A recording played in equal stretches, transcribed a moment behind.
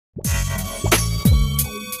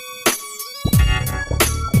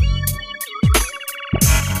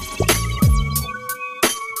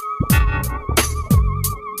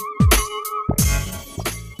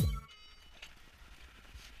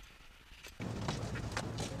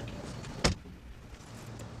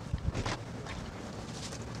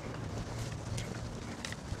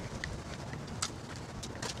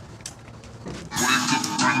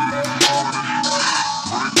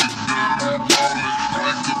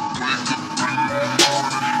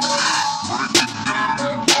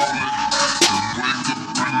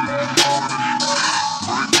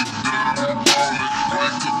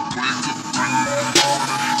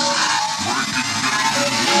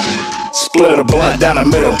Split a blunt down the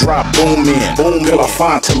middle, drop boom in. Boom, till I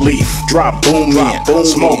find to leaf. Drop boom in. Boom,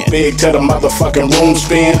 smoke big till the motherfucking room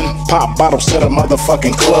spin. Pop bottles to the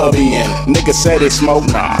motherfucking club in. Niggas say they smoke,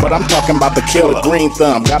 but I'm talking about the killer. Green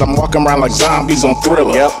thumb, got them walking around like zombies on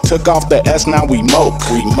Thriller. Yep. Took off the S, now we moke.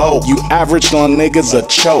 You average on niggas a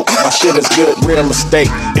choke. My shit is good real estate,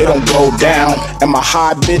 it don't go down. And my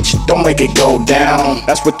high bitch, don't make it go down.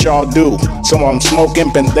 That's what y'all do, so I'm smoking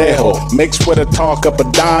pendejo. Mixed with a talk up a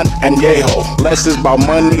Don and Yeho. Less is about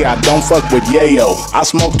money, I don't fuck with Yayo. I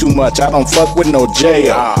smoke too much, I don't fuck with no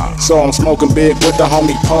J.O. So I'm smoking big with the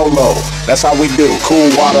homie Polo. That's how we do,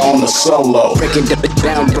 CoolWadda on the solo. Break it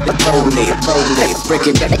down, roll it. Break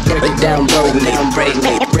it down, roll it.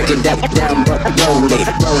 Break it down, roll it. Break it down, roll it.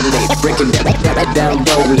 Break it down, roll it. Break it down,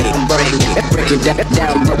 roll it.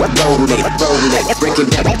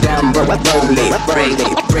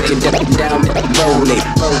 Break it down, roll it.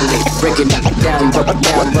 Break it down,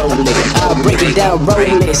 roll it. I'll break it down, roll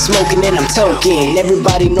it. Smoking and I'm toking.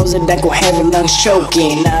 Everybody knows that I go have a lungs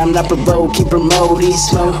choking. Nah, I'm not provoking, promoting,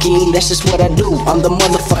 smoking. That's just what I do. I'm the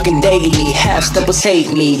motherfucking daily. Half steppers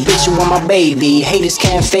hate me, bitch, you want my baby. Haters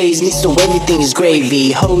can't phase me, so everything is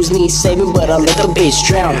gravy. Hoes need saving, but I let the bitch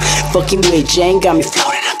drown. Fucking with Jane got me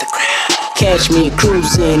floating up the ground. Catch me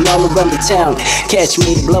cruising all around the town. Catch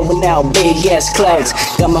me blowing out big ass clouds.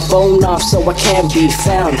 Got my phone off so I can't be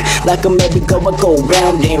found. Like a merry-go, I go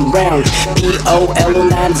round and round. Polo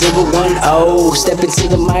 9010. Step into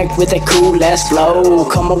the mic with that cool ass flow.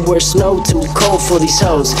 Come on, wear snow, too cold for these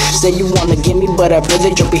hoes. Say you wanna get me, but I'd rather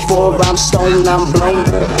jump before I'm stoned, I'm blown.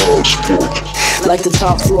 Like the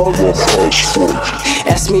top floor.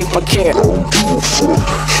 Ask me if I care.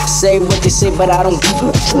 Say what they say, but I don't give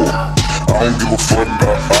a fuck. I don't give a fuck,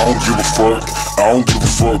 I don't give a fuck. I don't give a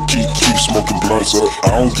fuck, keep smoking blunts up.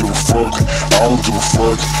 I don't give a fuck, I don't give a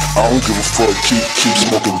fuck. I don't give a fuck, keep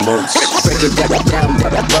smoking blunts. Break it down,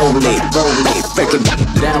 roll it. Break it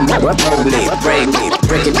down, roll it. Break it down, roll it.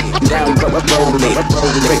 Break it down, roll it.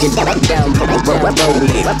 Break it down, roll it. Break it down,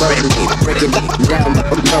 roll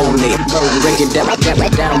it. Break it down,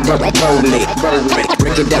 roll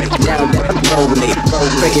it.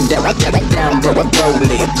 Break it down, roll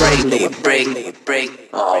it. Break.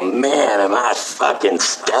 Oh man, am I fucking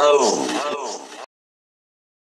stoned.